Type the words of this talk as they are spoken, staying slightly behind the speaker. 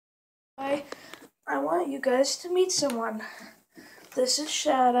I want you guys to meet someone. This is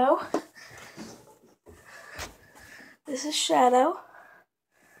Shadow. This is Shadow.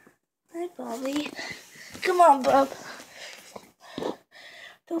 Hi, Bobby. Come on, Bub.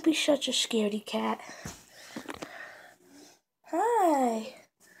 Don't be such a scaredy cat. Hi.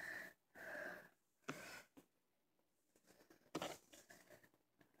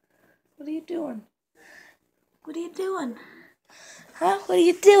 What are you doing? What are you doing? Huh? What are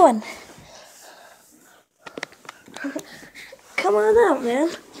you doing? Come on out, man.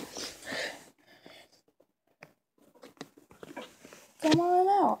 Come on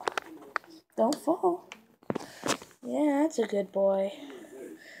out. Don't fall. Yeah, that's a good boy.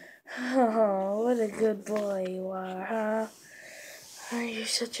 Oh, what a good boy you are, huh? Oh, you're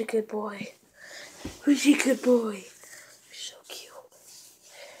such a good boy. Who's a good boy? You're so cute.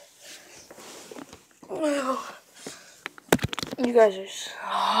 Oh, you guys are...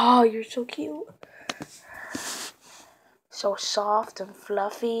 Oh, you're so cute. So soft and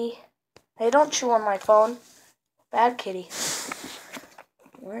fluffy. Hey, don't chew on my phone. Bad kitty.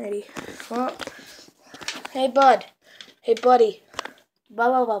 Alrighty. Well, hey, bud. Hey, buddy. Blah,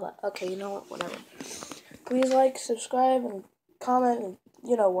 blah, blah, blah. Okay, you know what? Whatever. Please like, subscribe, and comment, and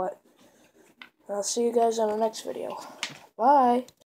you know what. I'll see you guys on the next video. Bye.